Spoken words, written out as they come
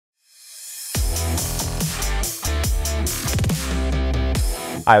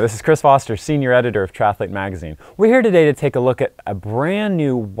Hi, this is Chris Foster, Senior Editor of Triathlete Magazine. We're here today to take a look at a brand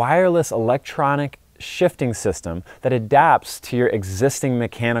new wireless electronic shifting system that adapts to your existing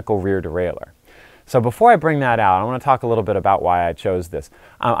mechanical rear derailleur. So before I bring that out, I want to talk a little bit about why I chose this.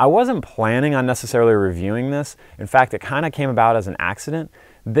 I wasn't planning on necessarily reviewing this. In fact, it kind of came about as an accident.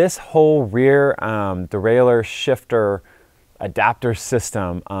 This whole rear derailleur shifter adapter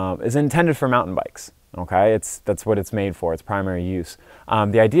system is intended for mountain bikes. Okay, that's what it's made for, its primary use.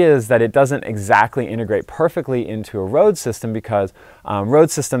 The idea is that it doesn't exactly integrate perfectly into a road system because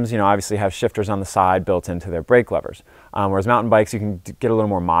road systems, obviously have shifters on the side built into their brake levers. Whereas mountain bikes, you can get a little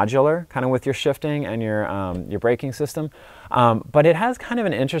more modular kind of with your shifting and your braking system. But it has kind of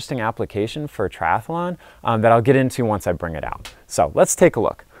an interesting application for triathlon that I'll get into once I bring it out. So let's take a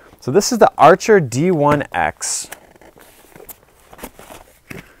look. So this is the Archer D1x.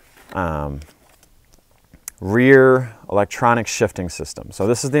 Rear electronic shifting system. So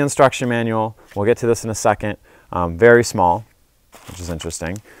this is the instruction manual. We'll get to this in a second. Very small, which is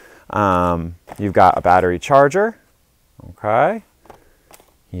interesting. You've got a battery charger. Okay.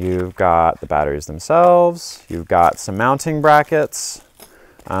 You've got the batteries themselves. You've got some mounting brackets.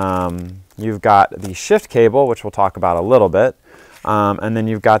 You've got the shift cable, which we'll talk about a little bit. And then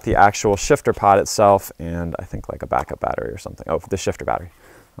you've got the actual shifter pod itself and I think like a backup battery or something. Oh, the shifter battery.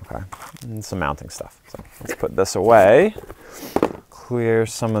 Okay, and some mounting stuff. So let's put this away, clear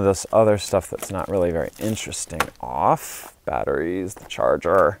some of this other stuff that's not really very interesting off. Batteries, the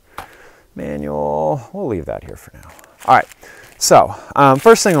charger, manual, we'll leave that here for now. All right, so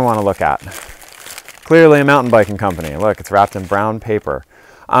first thing we want to look at, clearly a mountain biking company. Look, it's wrapped in brown paper.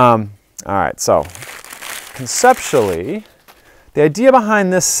 All right, so conceptually, the idea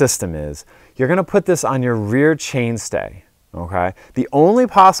behind this system is you're going to put this on your rear chainstay. Okay, the only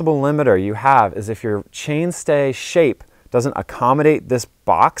possible limiter you have is if your chainstay shape doesn't accommodate this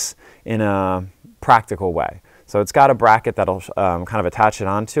box in a practical way. So it's got a bracket that'll kind of attach it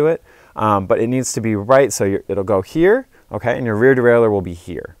onto it, but it needs to be right so it'll go here, okay, and your rear derailleur will be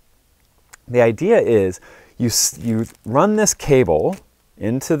here. The idea is you run this cable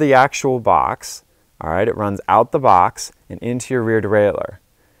into the actual box, all right, it runs out the box and into your rear derailleur,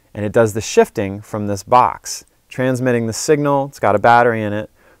 and it does the shifting from this box, transmitting the signal, it's got a battery in it,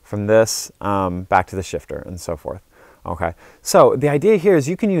 from this back to the shifter and so forth. Okay, so the idea here is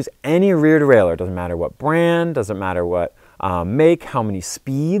you can use any rear derailleur, doesn't matter what brand, doesn't matter what make, how many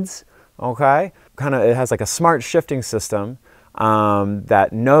speeds, okay? It has like a smart shifting system that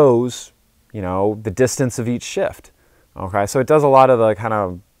knows, the distance of each shift. Okay, so it does a lot of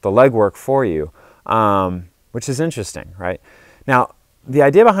the the legwork for you, which is interesting, right? Now, the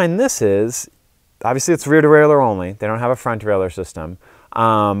idea behind this is, obviously it's rear derailleur only. They don't have a front derailleur system.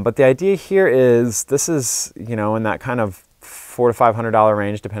 But the idea here is this is, in that kind of $400 to $500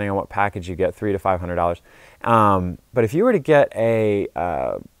 range, depending on what package you get, $300 to $500. But if you were to get an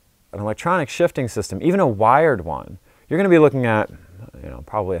electronic shifting system, even a wired one, you're going to be looking at,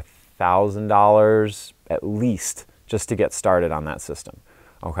 probably $1,000 at least just to get started on that system.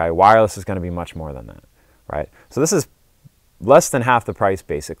 Okay, wireless is going to be much more than that, right? So this is less than half the price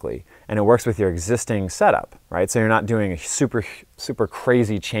basically, and it works with your existing setup, right? So you're not doing a super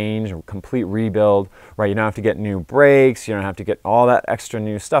crazy change, a complete rebuild, right? You don't have to get new brakes, you don't have to get all that extra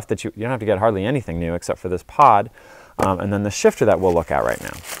new stuff that you don't have to get hardly anything new except for this pod, and then the shifter that we'll look at right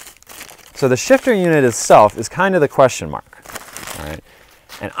now. So the shifter unit itself is kind of the question mark, all right?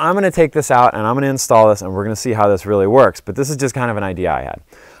 And I'm going to take this out and I'm going to install this and we're going to see how this really works, but this is just kind of an idea I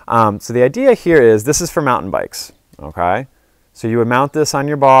had. So the idea here is this is for mountain bikes, okay? So you would mount this on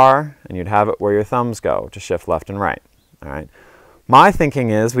your bar and you'd have it where your thumbs go to shift left and right, all right? My thinking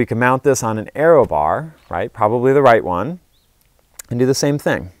is we can mount this on an aero bar, right? Probably the right one, and do the same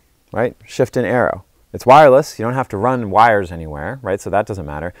thing, right? Shift and aero. It's wireless, you don't have to run wires anywhere, right? So that doesn't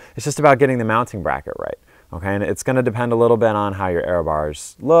matter. It's just about getting the mounting bracket right, okay? And it's gonna depend a little bit on how your aero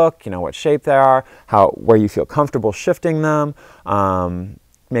bars look, what shape they are, where you feel comfortable shifting them,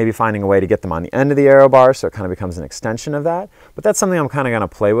 maybe finding a way to get them on the end of the aero bar so it kind of becomes an extension of that. But that's something I'm kind of going to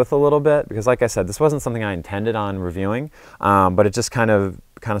play with a little bit because like I said, this wasn't something I intended on reviewing, but it just kind of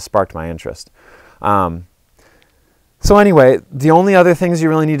sparked my interest. So anyway, the only other things you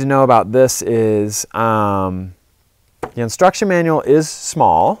really need to know about this is the instruction manual is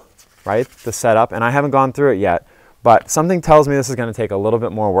small, right, the setup, and I haven't gone through it yet, but something tells me this is going to take a little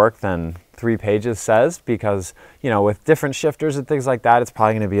bit more work than 3 pages says because, with different shifters and things like that, it's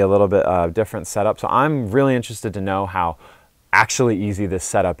probably going to be a little bit different setup. So I'm really interested to know how actually easy this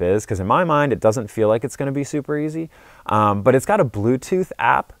setup is because in my mind, it doesn't feel like it's going to be super easy. But it's got a Bluetooth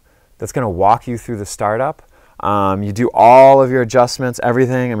app that's going to walk you through the startup. You do all of your adjustments,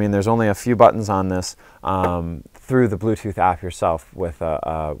 everything. I mean, there's only a few buttons on this through the Bluetooth app yourself with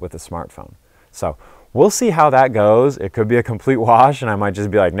a smartphone. So we'll see how that goes. It could be a complete wash, and I might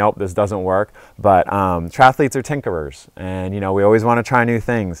just be like, nope, this doesn't work. But triathletes are tinkerers, and we always want to try new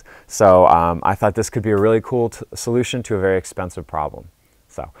things. So I thought this could be a really cool solution to a very expensive problem.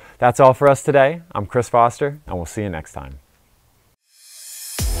 So that's all for us today. I'm Chris Foster, and we'll see you next time.